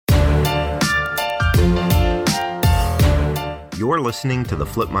You're listening to the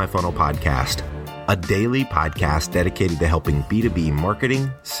Flip My Funnel podcast, a daily podcast dedicated to helping B2B marketing,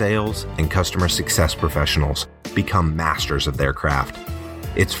 sales, and customer success professionals become masters of their craft.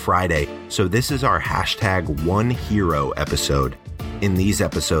 It's Friday, so this is our hashtag One Hero episode. In these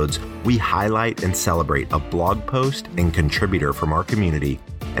episodes, we highlight and celebrate a blog post and contributor from our community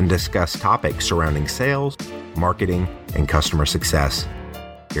and discuss topics surrounding sales, marketing, and customer success.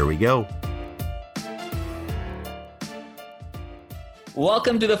 Here we go.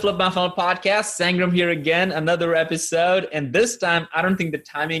 Welcome to the Flip My Funnel podcast. Sangram here again, another episode. And this time, I don't think the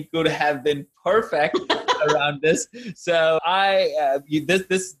timing could have been perfect around this. So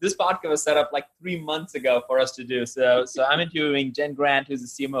this podcast was set up like 3 months ago for us to do. So I'm interviewing Jen Grant, who's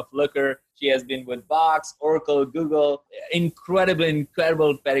the CMO of Looker. She has been with Box, Oracle, Google,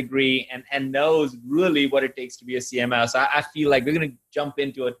 incredible pedigree and knows really what it takes to be a CMO. So I feel like we're going to jump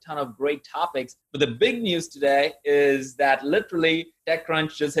into a ton of great topics. But the big news today is that literally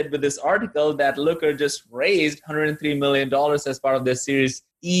TechCrunch just hit with this article that Looker just raised $103 million as part of their Series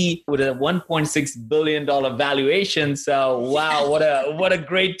E with a $1.6 billion valuation. So wow, what a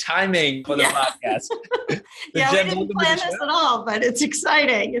great timing for the podcast. Yeah, we didn't plan this at all, but it's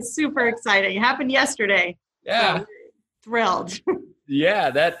exciting. It's super exciting. It happened yesterday. Yeah. So thrilled.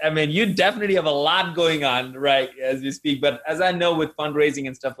 Yeah, you definitely have a lot going on, right, as you speak. But as I know with fundraising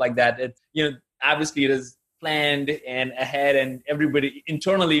and stuff like that, obviously it is planned and ahead, and everybody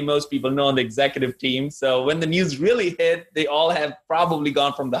internally, most people know on the executive team. So when the news really hit, they all have probably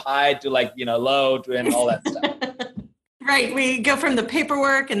gone from the high to low to and all that stuff. Right. We go from the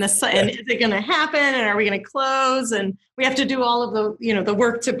paperwork and is it going to happen and are we going to close? And we have to do all of the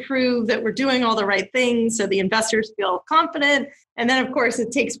work to prove that we're doing all the right things so the investors feel confident. And then, of course,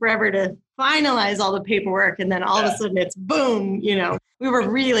 it takes forever to finalize all the paperwork. And then all of a sudden it's boom. We were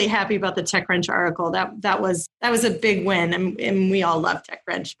really happy about the TechCrunch article. That was a big win. And we all love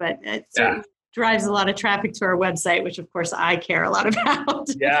TechCrunch, but it certainly drives a lot of traffic to our website, which of course I care a lot about.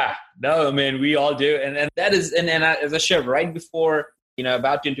 Yeah, no, we all do. And that is, and as I shared right before,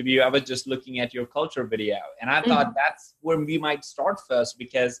 about to interview, I was just looking at your culture video. And I thought that's where we might start first,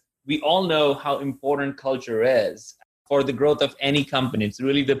 because we all know how important culture is for the growth of any company. It's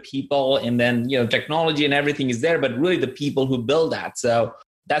really the people, and then, technology and everything is there, but really the people who build that. So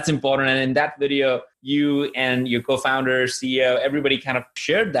that's important. And in that video, you and your co-founder, CEO, everybody kind of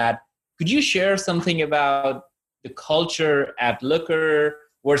shared that. Could you share something about the culture at Looker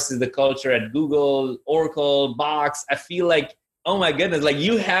versus the culture at Google, Oracle, Box? I feel like, oh my goodness,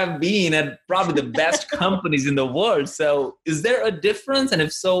 you have been at probably the best companies in the world. So is there a difference? And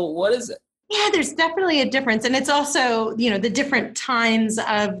if so, what is it? Yeah, there's definitely a difference. And it's also, the different times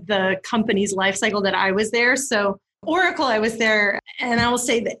of the company's life cycle that I was there. So Oracle, I was there, and I will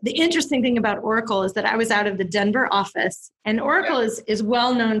say that the interesting thing about Oracle is that I was out of the Denver office, and Oracle is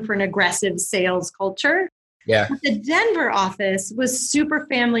well known for an aggressive sales culture. Yeah. But the Denver office was super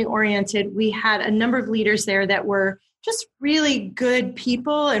family oriented. We had a number of leaders there that were just really good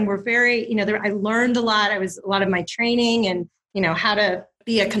people and were very, I learned a lot. A lot of my training and, how to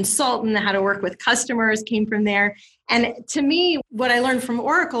be a consultant, how to work with customers came from there. And to me, what I learned from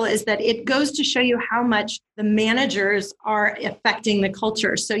Oracle is that it goes to show you how much the managers are affecting the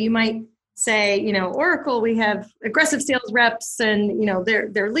culture. So you might say, Oracle, we have aggressive sales reps and,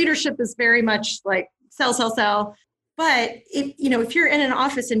 their leadership is very much like sell. But if you're in an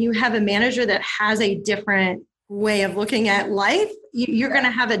office and you have a manager that has a different way of looking at life, you're going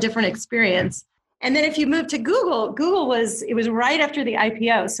to have a different experience. And then if you move to Google, it was right after the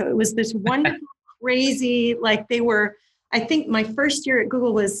IPO. So it was this wonderful, crazy, I think my first year at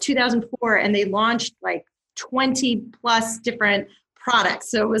Google was 2004, and they launched 20 plus different products.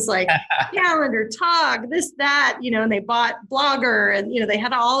 So it was Calendar, Tog, this, that, and they bought Blogger, and, they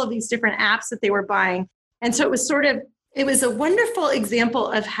had all of these different apps that they were buying. And so it was a wonderful example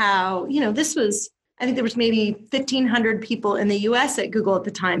of how, I think there was maybe 1,500 people in the US at Google at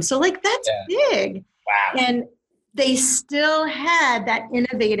the time. So that's big. Wow. And they still had that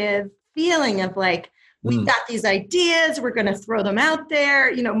innovative feeling of we've got these ideas, we're going to throw them out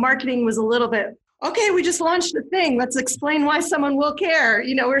there. Marketing was a little bit, okay, we just launched a thing. Let's explain why someone will care.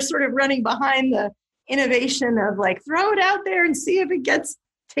 We're sort of running behind the innovation of throw it out there and see if it gets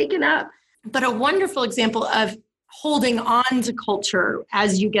taken up. But a wonderful example of holding on to culture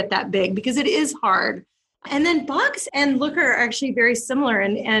as you get that big, because it is hard. And then Box and Looker are actually very similar.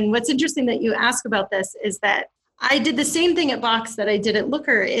 And what's interesting that you ask about this is that I did the same thing at Box that I did at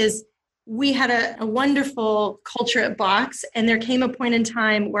Looker. Is we had a wonderful culture at Box, and there came a point in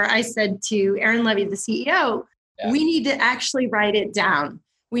time where I said to Aaron Levy, the CEO, we need to actually write it down.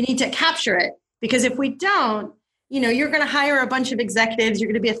 We need to capture it, because if we don't, you're going to hire a bunch of executives,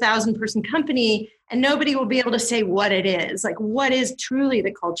 you're going to be 1,000-person company, and nobody will be able to say what it is, like what is truly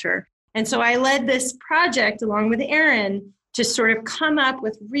the culture. And so I led this project along with Aaron to sort of come up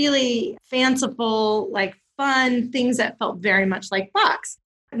with really fanciful, like fun things that felt very much like Box.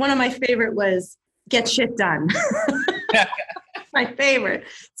 One of my favorite was get shit done. My favorite.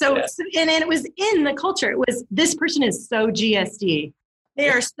 So, and it was in the culture. It was, this person is so GSD. They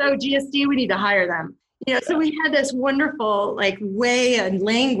are so GSD. We need to hire them. So we had this wonderful like way and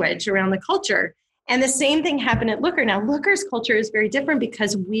language around the culture. And the same thing happened at Looker. Now, Looker's culture is very different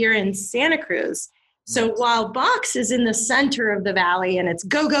because we're in Santa Cruz. So while Box is in the center of the valley and it's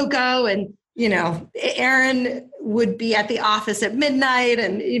go, go, go, and Aaron would be at the office at midnight,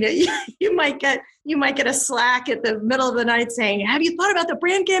 and you might get a Slack at the middle of the night saying, "Have you thought about the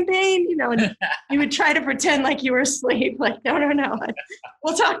brand campaign?" And you would try to pretend like you were asleep, like, no,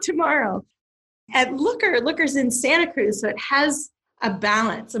 we'll talk tomorrow. At Looker's in Santa Cruz, so it has a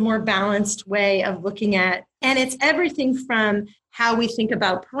balance, a more balanced way of looking at, and it's everything from how we think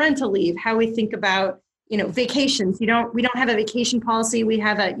about parental leave, how we think about vacations. We don't have a vacation policy. We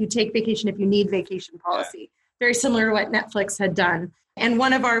have you take vacation if you need vacation policy. Very similar to what Netflix had done. And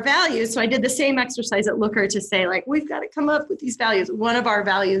one of our values, so I did the same exercise at Looker to say, like, we've got to come up with these values. One of our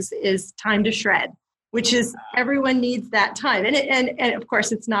values is time to shred, which is everyone needs that time. And of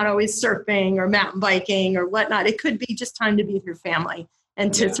course, it's not always surfing or mountain biking or whatnot. It could be just time to be with your family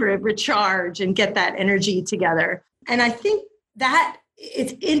and to sort of recharge and get that energy together. And I think that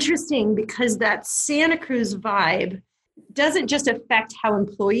it's interesting because that Santa Cruz vibe doesn't just affect how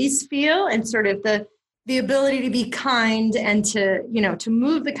employees feel and sort of the ability to be kind and to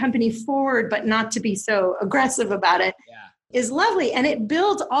move the company forward, but not to be so aggressive about it is lovely. And it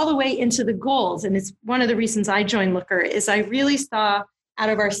builds all the way into the goals. And it's one of the reasons I joined Looker is I really saw out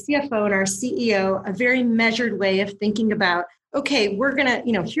of our CFO and our CEO a very measured way of thinking about, okay, we're going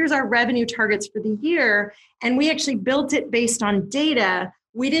to, here's our revenue targets for the year. And we actually built it based on data.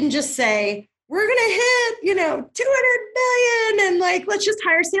 We didn't just say, we're going to hit, 200 million and like, let's just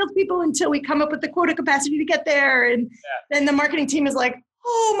hire salespeople until we come up with the quota capacity to get there. And then the marketing team is like,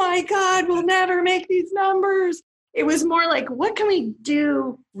 oh my God, we'll never make these numbers. It was more like, what can we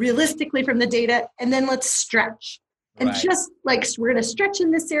do realistically from the data? And then let's stretch. And just like, we're going to stretch in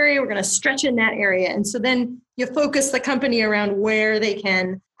this area, we're going to stretch in that area. And so then you focus the company around where they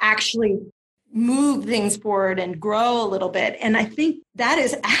can actually move things forward and grow a little bit. And I think that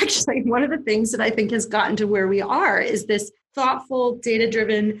is actually one of the things that I think has gotten to where we are is this thoughtful,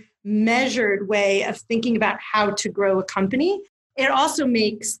 data-driven, measured way of thinking about how to grow a company. It also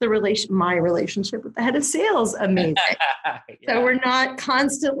makes my relationship with the head of sales amazing. So we're not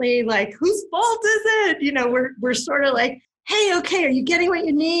constantly like, whose fault is it? We're sort of like, hey, okay, are you getting what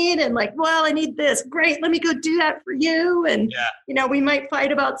you need? And like, well, I need this. Great, let me go do that for you. And, we might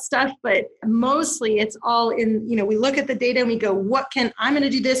fight about stuff, but mostly it's all in, we look at the data and we go, I'm going to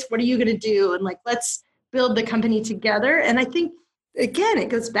do this. What are you going to do? And like, let's build the company together. And I think, again, it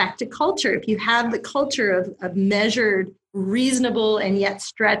goes back to culture. If you have the culture of measured, reasonable, and yet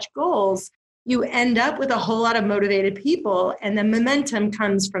stretch goals, you end up with a whole lot of motivated people, and the momentum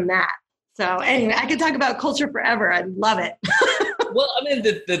comes from that. So anyway, I could talk about culture forever. I love it. Well, I mean,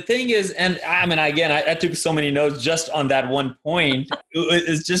 the thing is, and I mean, again, I took so many notes just on that one point.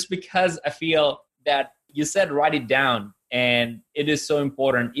 It's just because I feel that you said write it down, and it is so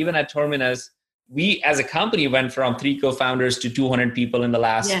important. Even at Terminus, we as a company went from 3 co-founders to 200 people in the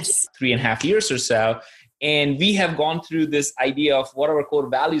last 3.5 years or so. And we have gone through this idea of what our core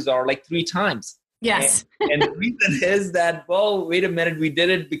values are like 3 times. Yes. And the reason is that, well, wait a minute, we did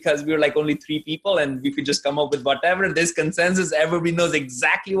it because we were like only 3 people and we could just come up with whatever. There's consensus. Everybody knows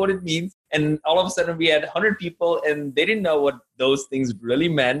exactly what it means. And all of a sudden we had 100 people and they didn't know what those things really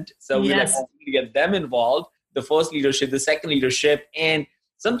meant. So we had to get them involved, the first leadership, the second leadership. And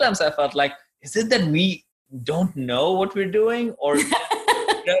sometimes I felt like, is it that we don't know what we're doing? Or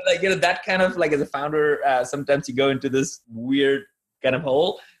that kind of like as a founder, sometimes you go into this weird kind of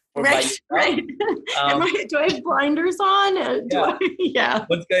hole. Right. Do I have blinders on?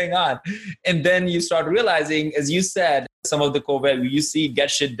 What's going on? And then you start realizing, as you said, some of the core values, you see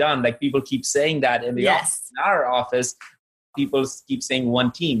get shit done. Like people keep saying that in the office, in our office, people keep saying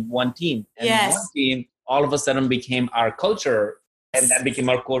one team. And one team all of a sudden became our culture. And that became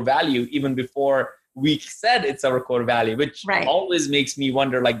our core value even before we said it's our core value, which always makes me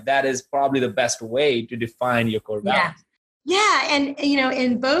wonder, like that is probably the best way to define your core value. Yeah. And,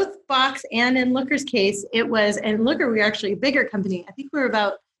 in both Box and in Looker's case, it was, and Looker, we're actually a bigger company. I think we're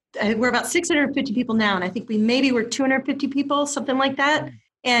about 650 people now. And I think we maybe were 250 people, something like that.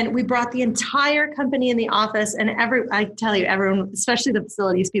 And we brought the entire company in the office, and I tell you, everyone, especially the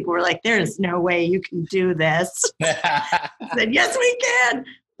facilities people, were like, there's no way you can do this. I said, yes, we can.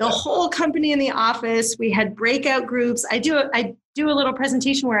 The whole company in the office, we had breakout groups. I do a little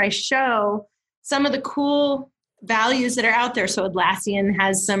presentation where I show some of the cool values that are out there. So Atlassian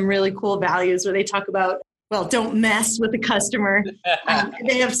has some really cool values where they talk about, well, don't mess with the customer.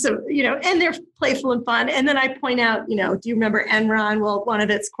 They have some, and they're playful and fun. And then I point out, do you remember Enron? Well, one of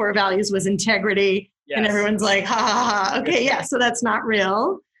its core values was integrity. Yes. And everyone's like, ha, ha, ha. Okay, yeah, so that's not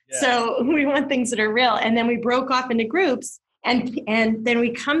real. Yeah. So we want things that are real. And then we broke off into groups. And then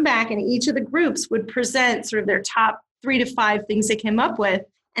we come back and each of the groups would present sort of their top 3 to 5 things they came up with.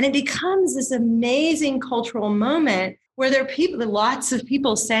 And it becomes this amazing cultural moment where there are lots of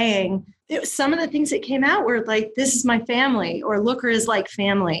people saying, some of the things that came out were like, this is my family, or Looker is like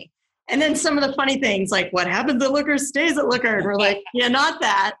family. And then some of the funny things like, what happens at Looker stays at Looker. And we're like, yeah, not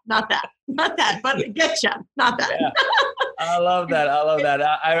that, but getcha, not that. Yeah. I love that.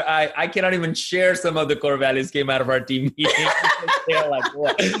 I cannot even share some of the core values came out of our team meeting. They're like,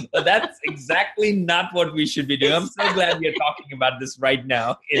 what? But that's exactly not what we should be doing. I'm so glad we are talking about this right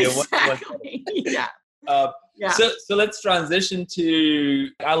now. Exactly. Yeah. Yeah. So let's transition to,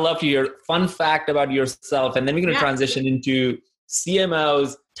 I love to hear fun fact about yourself, and then we're going to transition into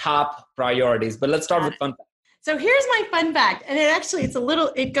CMO's top priorities. But let's start with fun fact. So here's my fun fact. And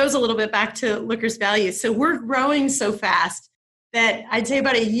it goes a little bit back to Looker's values. So we're growing so fast that I'd say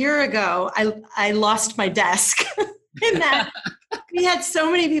about a year ago, I lost my desk in that we had so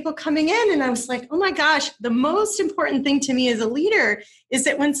many people coming in, and I was like, oh my gosh, the most important thing to me as a leader is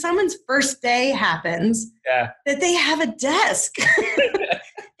that when someone's first day happens, that they have a desk.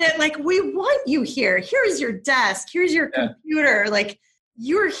 That like, we want you here. Here's your desk. Here's your computer. Like,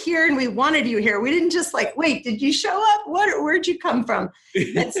 you're here and we wanted you here. We didn't just like, wait, did you show up? Where'd you come from?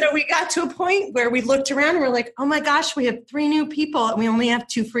 And so we got to a point where we looked around and we're like, oh my gosh, we have 3 new people and we only have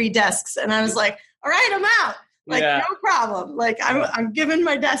 2 free desks. And I was like, all right, I'm out. Like, no problem. Like, I'm giving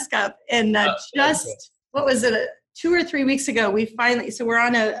my desk up. And what was it? 2 or 3 weeks ago, so we're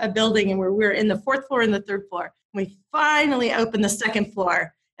on a building and we're in the 4th floor and the 3rd floor. We finally opened the 2nd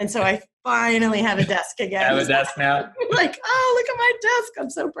floor. And so I finally have a desk again. I have a desk now. Like, oh, look at my desk. I'm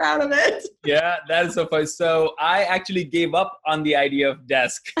so proud of it. Yeah, that is so funny. So I actually gave up on the idea of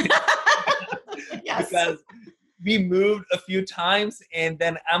desk. Yes. Because we moved a few times and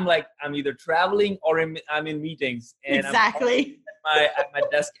then I'm either traveling or I'm in meetings. And exactly. I'm at my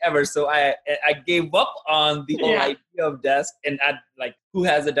desk ever. So I gave up on the whole idea of desk, and who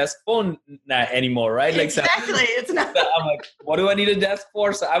has a desk phone anymore, right? Exactly. It's not. So I'm like, what do I need a desk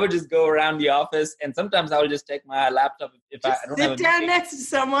for? So I would just go around the office, and sometimes I would just take my laptop if I don't have a sit down next to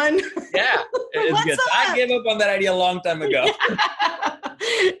someone. Yeah, it's good. So I gave up on that idea a long time ago.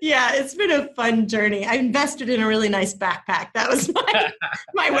 Yeah, it's been a fun journey. I invested in a really nice backpack. That was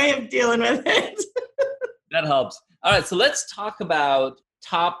my way of dealing with it. That helps. All right, so let's talk about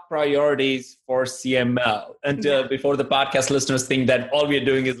top priorities for CMO. And before the podcast listeners think that all we're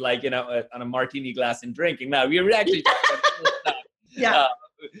doing is on a martini glass and drinking. Now, we're actually talking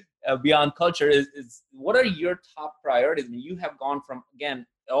about beyond culture is what are your top priorities? I mean, you have gone from, again,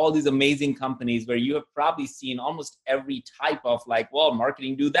 all these amazing companies where you have probably seen almost every type of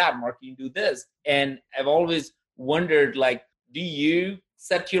marketing do that, marketing do this. And I've always wondered, do you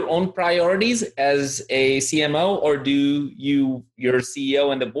set your own priorities as a CMO, or do your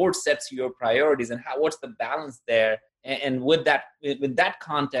CEO and the board sets your priorities, and what's the balance there? And with that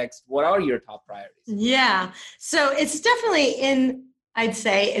context, what are your top priorities? Yeah, so it's definitely I'd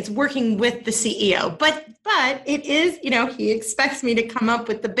say it's working with the CEO, but it is, he expects me to come up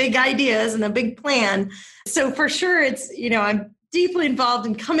with the big ideas and a big plan. So for sure, it's, I'm deeply involved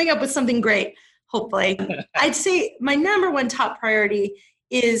in coming up with something great, hopefully. I'd say my number one top priority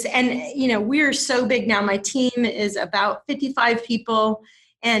is, and, we're so big now, my team is about 55 people.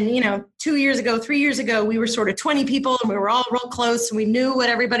 And, 2 years ago, 3 years ago, we were sort of 20 people and we were all real close and we knew what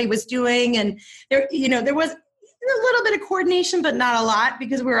everybody was doing. And there was a little bit of coordination, but not a lot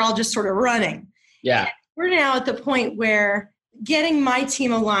because we were all just sort of running. Yeah. And we're now at the point where getting my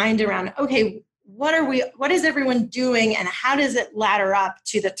team aligned around, okay, what is everyone doing and how does it ladder up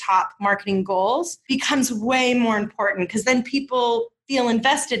to the top marketing goals becomes way more important, because then people feel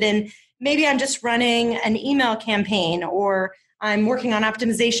invested in, maybe I'm just running an email campaign or I'm working on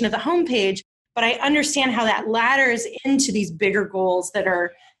optimization of the homepage, but I understand how that ladders into these bigger goals that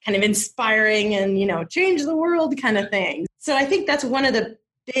are kind of inspiring and, change the world kind of thing. So I think that's one of the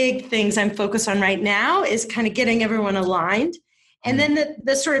big things I'm focused on right now is kind of getting everyone aligned. And then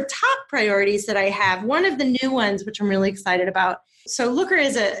the sort of top priorities that I have, one of the new ones, which I'm really excited about. So Looker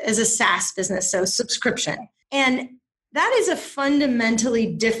is a SaaS business, so subscription. And that is a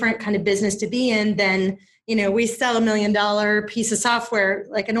fundamentally different kind of business to be in than, we sell $1 million piece of software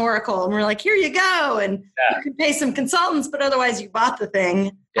like an Oracle, and we're like, here you go. And you can pay some consultants, but otherwise you bought the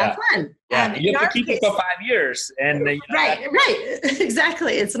thing. Have fun. Yeah, you have to keep it for 5 years. And right.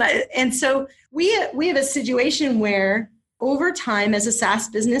 Exactly. It's not. And so we have a situation where over time, as a SaaS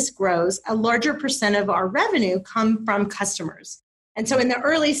business grows, a larger percent of our revenue come from customers. And so in the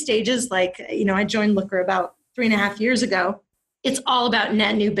early stages, I joined Looker about 3.5 years ago. It's all about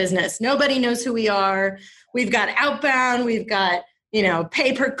net new business. Nobody knows who we are. We've got outbound. We've got,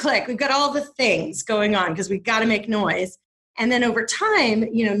 pay per click. We've got all the things going on because we've got to make noise. And then over time,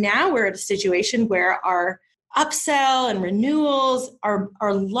 now we're at a situation where our upsell and renewals are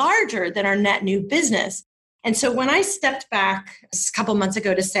larger than our net new business. And so when I stepped back a couple months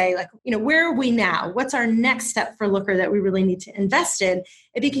ago to say, where are we now? What's our next step for Looker that we really need to invest in?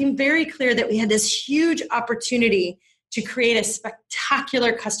 It became very clear that we had this huge opportunity to create a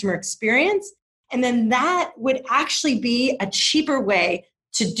spectacular customer experience. And then that would actually be a cheaper way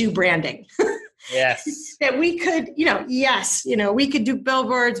to do branding. Yes. That we could, we could do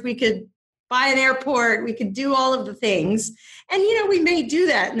billboards, we could buy an airport, we could do all of the things. And, we may do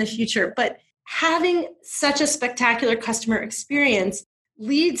that in the future, but having such a spectacular customer experience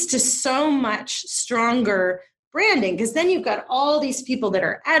leads to so much stronger branding, because then you've got all these people that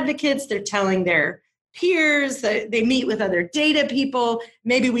are advocates, they're telling their peers, they meet with other data people.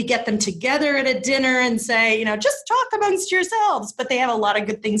 Maybe we get them together at a dinner and say, just talk amongst yourselves, but they have a lot of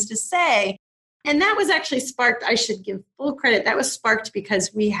good things to say. And that was actually sparked, I should give full credit, that was sparked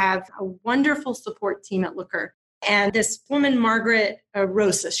because we have a wonderful support team at Looker. And this woman, Margaret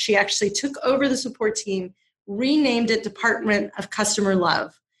Rosas, she actually took over the support team, renamed it Department of Customer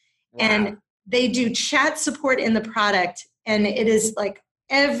Love. Wow. And they do chat support in the product. And it is like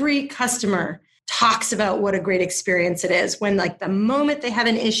every customer talks about what a great experience it is. When the moment they have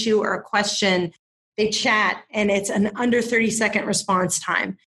an issue or a question, they chat and it's an under 30-second response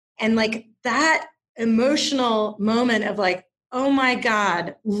time. And that emotional moment of oh my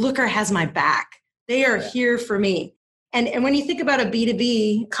God, Looker has my back. They are here for me. And when you think about a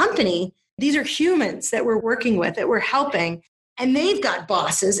B2B company, these are humans that we're working with, that we're helping. And they've got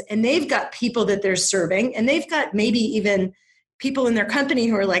bosses and they've got people that they're serving. And they've got maybe even people in their company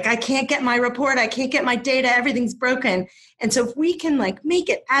who are like, I can't get my report. I can't get my data. Everything's broken. And so if we can make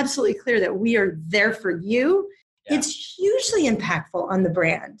it absolutely clear that we are there for you, it's hugely impactful on the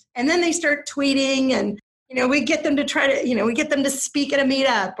brand. And then they start tweeting and, we get them to try to, we get them to speak at a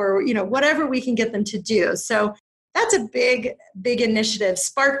meetup or, whatever we can get them to do. So that's a big, big initiative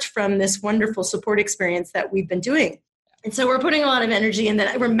sparked from this wonderful support experience that we've been doing. And so we're putting a lot of energy in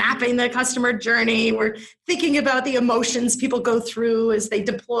that. We're mapping the customer journey. We're thinking about the emotions people go through as they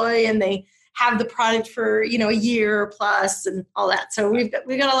deploy and they have the product for, a year plus and all that. So we've got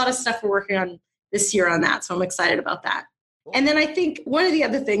a lot of stuff we're working on this year on that. So I'm excited about that. And then I think one of the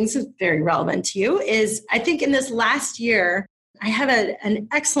other things that's very relevant to you is I think in this last year, I have an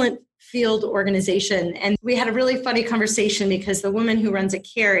excellent field organization. And we had a really funny conversation because the woman who runs it,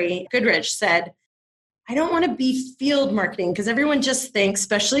 Carrie Goodrich, said, I don't want to be field marketing because everyone just thinks,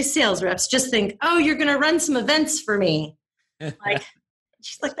 especially sales reps, just think, oh, you're going to run some events for me.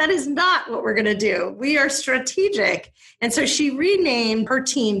 She's like, that is not what we're going to do. We are strategic. And so she renamed her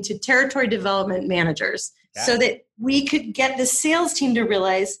team to territory development managers so that we could get the sales team to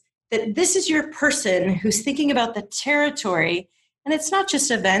realize that this is your person who's thinking about the territory. And it's not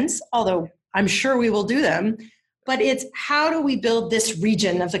just events, although I'm sure we will do them, but it's how do we build this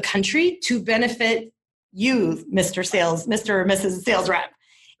region of the country to benefit you, Mr. or Mrs. Sales Rep.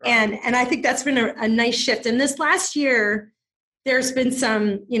 Right. And I think that's been a nice shift. And this last year, there's been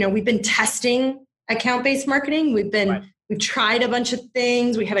some, we've been testing account-based marketing. We've tried a bunch of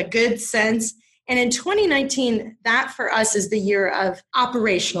things. We have a good sense. And in 2019, that for us is the year of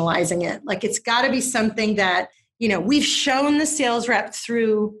operationalizing it. It's got to be something that, we've shown the sales rep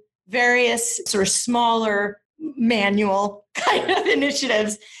through various sort of smaller manual kind of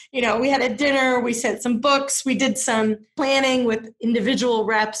initiatives. We had a dinner, we sent some books, we did some planning with individual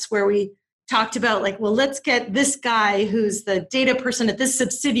reps where we talked about let's get this guy who's the data person at this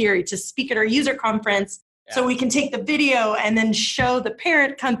subsidiary to speak at our user conference so we can take the video and then show the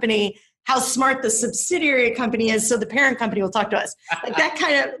parent company how smart the subsidiary company is so the parent company will talk to us. That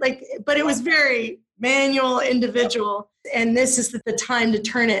kind of but it was very manual, individual. And this is the time to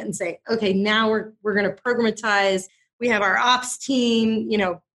turn it and say, okay, now we're going to programatize. We have our ops team,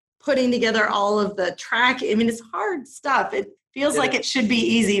 putting together all of the track. I mean, it's hard stuff. Feels like it should be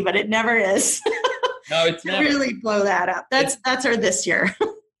easy, but it never is. No, it's never. Really blow that up. That's our this year.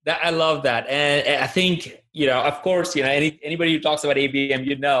 I love that. And I think, of course, anybody who talks about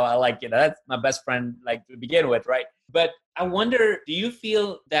ABM, I like, that's my best friend, like to begin with, right? But I wonder, do you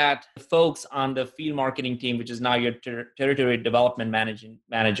feel that the folks on the field marketing team, which is now your territory development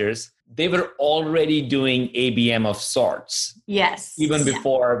managers, they were already doing ABM of sorts? Yes. Even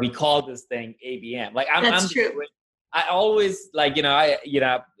before we called this thing ABM. Like I'm true. I always like,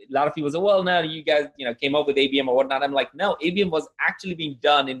 a lot of people say, well, no, you guys, came up with ABM or whatnot. I'm like, no, ABM was actually being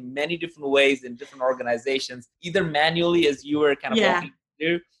done in many different ways in different organizations, either manually as you were kind of walking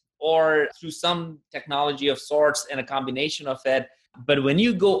through, or through some technology of sorts and a combination of it. But when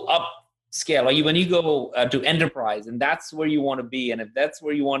you go up scale, or when you go to enterprise, and that's where you want to be, and if that's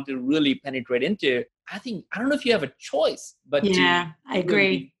where you want to really penetrate into, I don't know if you have a choice, but I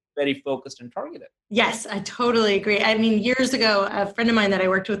agree. Be very focused and targeted. Yes, I totally agree. I mean, years ago, a friend of mine that I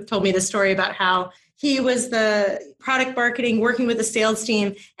worked with told me the story about how he was the product marketing working with the sales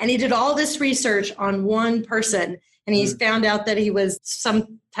team, and he did all this research on one person, and he found out that he was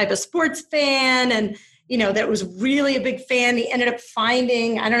some type of sports fan, and that was really a big fan. He ended up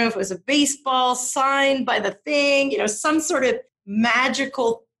finding, I don't know if it was a baseball signed by the thing, some sort of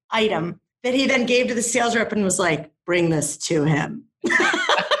magical item that he then gave to the sales rep and was like, bring this to him.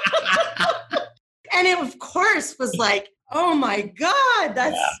 And it, of course, was like, oh my God,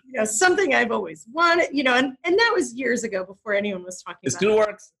 that's something I've always wanted, and that was years ago before anyone was talking about it. Still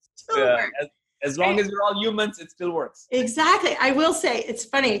works. As long as you're all humans, it still works. Exactly. I will say, it's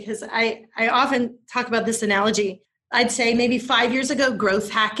funny because I often talk about this analogy. I'd say maybe 5 years ago, growth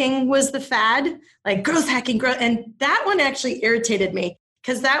hacking was the fad, like growth hacking. And that one actually irritated me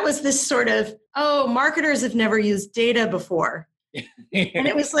because that was this sort of, marketers have never used data before. And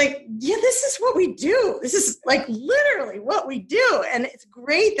it was like, this is what we do. This is like literally what we do. And it's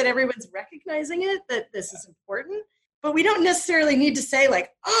great that everyone's recognizing it, that this is important. But we don't necessarily need to say like,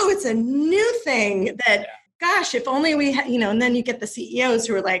 it's a new thing that, gosh, if only we and then you get the CEOs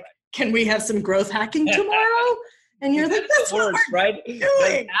who are like, can we have some growth hacking tomorrow? And you're like, that's the worst, right?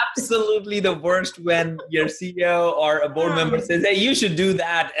 That's absolutely the worst when your CEO or a board member says, hey, you should do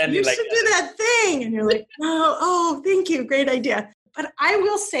that. And you should do that thing. And you're like, thank you. Great idea. But I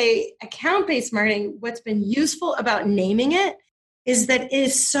will say account-based marketing, what's been useful about naming it is that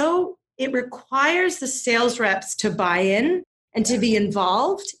it requires the sales reps to buy in and to be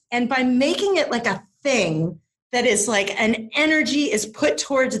involved. And by making it like a thing that is like an energy is put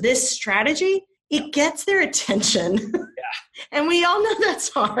towards this strategy, it gets their attention. And we all know that's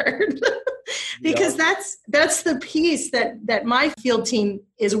hard because that's the piece that my field team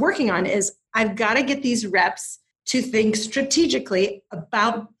is working on is I've got to get these reps to think strategically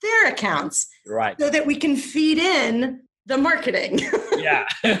about their accounts so that we can feed in the marketing.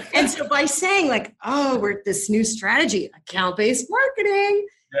 And so by saying like, we're this new strategy, account-based marketing,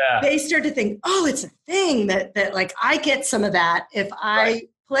 they start to think, it's a thing that like I get some of that if I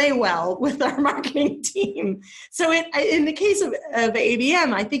play well with our marketing team. So in the case of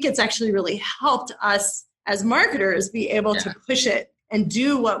ABM, I think it's actually really helped us as marketers be able to push it and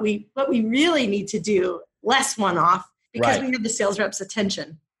do what we really need to do, less one-off, because we have the sales reps'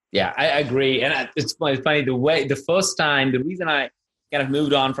 attention. Yeah, I agree. And it's funny, the reason I kind of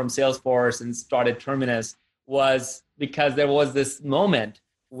moved on from Salesforce and started Terminus was because there was this moment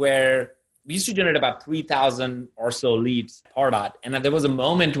where we used to generate about 3,000 or so leads per dot. And there was a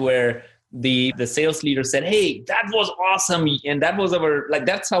moment where the sales leader said, hey, that was awesome. And that was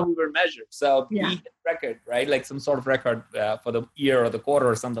that's how we were measured. So we hit record, right? Like some sort of record for the year or the quarter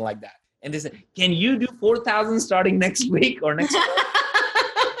or something like that. And they said, can you do 4,000 starting next week or next month?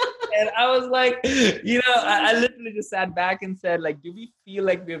 And I was like, I literally just sat back and said, like, do we feel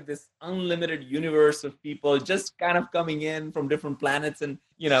like we have this unlimited universe of people just kind of coming in from different planets and,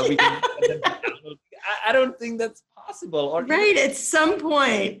 we can I don't think that's possible. At some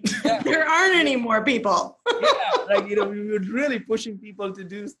point, there aren't any more people. We were really pushing people to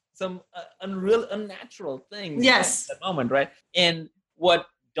do some unnatural things at that moment, right? And what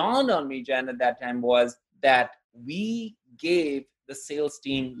dawned on me, Jen, at that time was that we gave the sales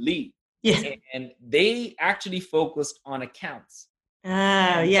team lead. And they actually focused on accounts.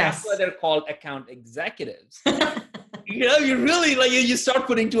 That's why they're called account executives. You really you start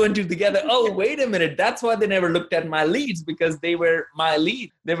putting two and two together. Oh, wait a minute. That's why they never looked at my leads, because they were my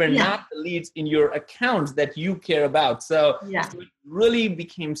lead. They were not the leads in your accounts that you care about. So it really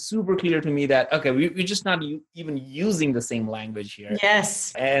became super clear to me that, okay, we're just not even using the same language here.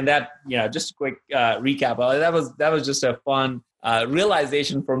 Yes. And that, just a quick recap. That was just a fun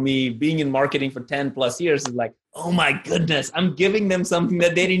realization for me being in marketing for 10 plus years is like, oh my goodness, I'm giving them something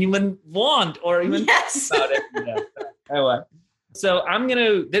that they didn't even want or even yes. think about it. Yeah. Anyway, so I'm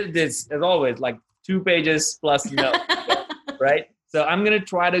going to, this as always, like 2 pages plus notes, right? So I'm going to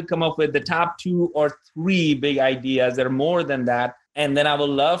try to come up with the top 2 or 3 big ideas that are more than that. And then I would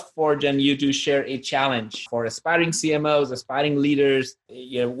love for Jen, you to share a challenge for aspiring CMOs, aspiring leaders.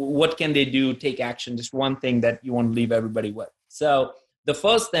 What can they do? Take action. Just one thing that you want to leave everybody with. So the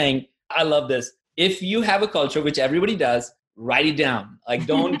first thing, I love this. If you have a culture, which everybody does, write it down. Like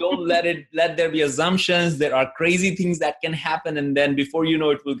don't let there be assumptions. There are crazy things that can happen. And then before you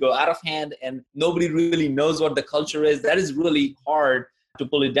know it will go out of hand and nobody really knows what the culture is. That is really hard to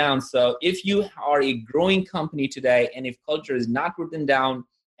pull it down. So if you are a growing company today, and if culture is not written down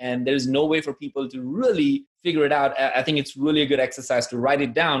and there's no way for people to really figure it out, I think it's really a good exercise to write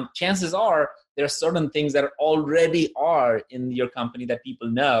it down. Chances are there are certain things that already are in your company that people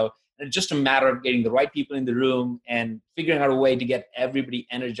know. And it's just a matter of getting the right people in the room and figuring out a way to get everybody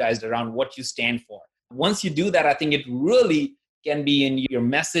energized around what you stand for. Once you do that, I think it really can be in your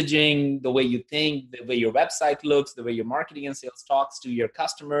messaging, the way you think, the way your website looks, the way your marketing and sales talks to your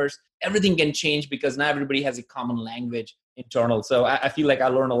customers. Everything can change because now everybody has a common language internal. So I feel like I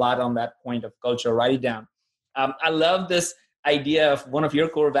learned a lot on that point of culture. Write it down. I love this idea of one of your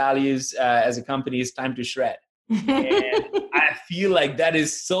core values as a company is time to shred. And I feel like that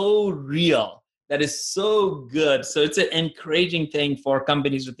is so real. That is so good. So it's an encouraging thing for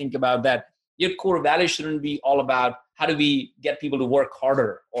companies to think about that. Your core value shouldn't be all about how do we get people to work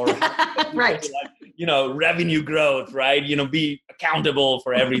harder or right. Revenue growth, right? Be accountable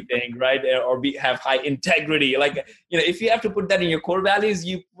for everything, right? Or have high integrity. Like, if you have to put that in your core values,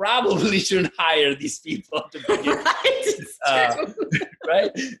 you probably shouldn't hire these people to begin with.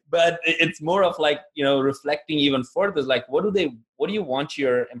 Right? But it's more of like, reflecting even further, like what do you want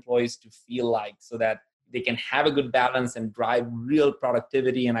your employees to feel like so that they can have a good balance and drive real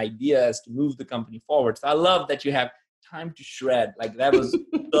productivity and ideas to move the company forward. So I love that you have time to shred. Like that was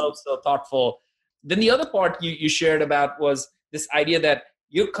so thoughtful. Then the other part you shared about was this idea that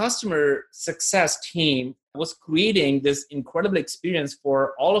your customer success team was creating this incredible experience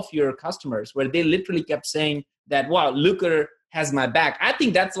for all of your customers where they literally kept saying that, wow, Looker has my back. I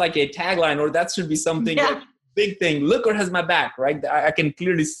think that's like a tagline, or that should be something like big thing. Looker has my back, right? I can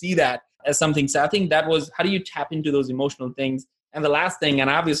clearly see that as something. So I think that was, how do you tap into those emotional things? And the last thing, and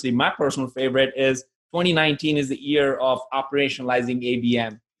obviously my personal favorite, is 2019 is the year of operationalizing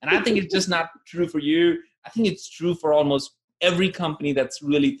ABM. And I think it's just not true for you. I think it's true for almost every company that's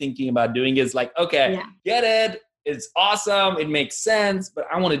really thinking about doing it. Is like, okay, get it. It's awesome. It makes sense, but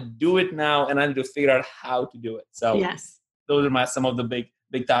I want to do it now and I need to figure out how to do it. So those are some of the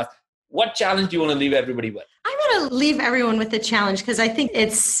big thoughts. What challenge do you want to leave everybody with? I'm going to leave everyone with the challenge because I think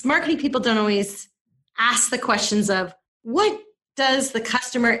it's marketing people don't always ask the questions of what does the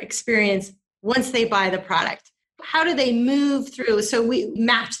customer experience once they buy the product? How do they move through? So we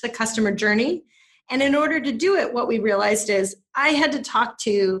mapped the customer journey. And in order to do it, what we realized is I had to talk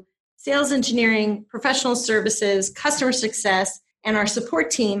to sales engineering, professional services, customer success, and our support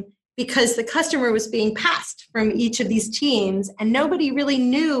team because the customer was being passed from each of these teams and nobody really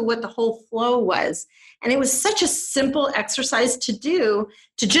knew what the whole flow was. And it was such a simple exercise to do,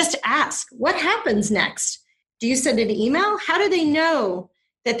 to just ask, what happens next? Do you send an email? How do they know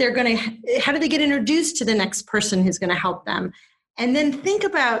that how do they get introduced to the next person who's going to help them? And then think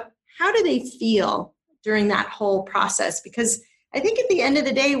about how do they feel during that whole process? Because I think at the end of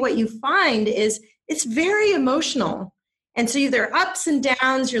the day, what you find is it's very emotional. And so there are ups and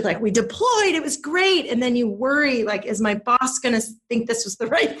downs. You're like, we deployed, it was great. And then you worry, like, is my boss going to think this was the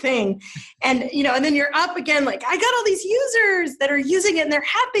right thing? And, and then you're up again, like, I got all these users that are using it and they're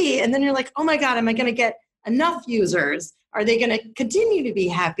happy. And then you're like, oh my God, am I going to get enough users? Are they going to continue to be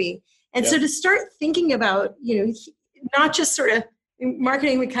happy? And so to start thinking about, not just sort of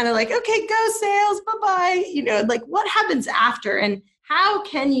marketing, we kind of like, okay, go sales, bye-bye, like what happens after? And how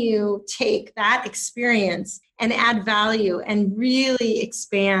can you take that experience and add value and really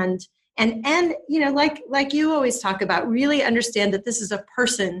expand and like you always talk about, really understand that this is a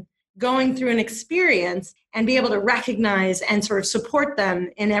person going through an experience and be able to recognize and sort of support them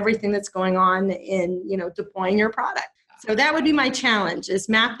in everything that's going on in, deploying your product. So that would be my challenge, is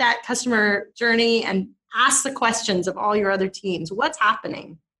map that customer journey and ask the questions of all your other teams. What's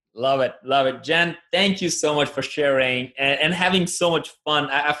happening? Love it. Love it. Jen, thank you so much for sharing and having so much fun.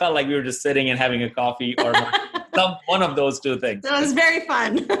 I felt like we were just sitting and having a coffee or one of those two things. It was very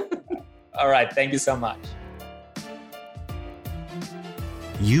fun. All right. Thank you so much.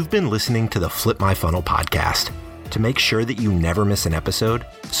 You've been listening to the Flip My Funnel podcast. To make sure that you never miss an episode,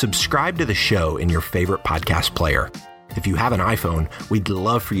 subscribe to the show in your favorite podcast player. If you have an iPhone, we'd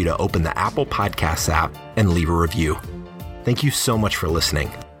love for you to open the Apple Podcasts app and leave a review. Thank you so much for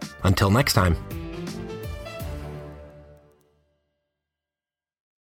listening. Until next time.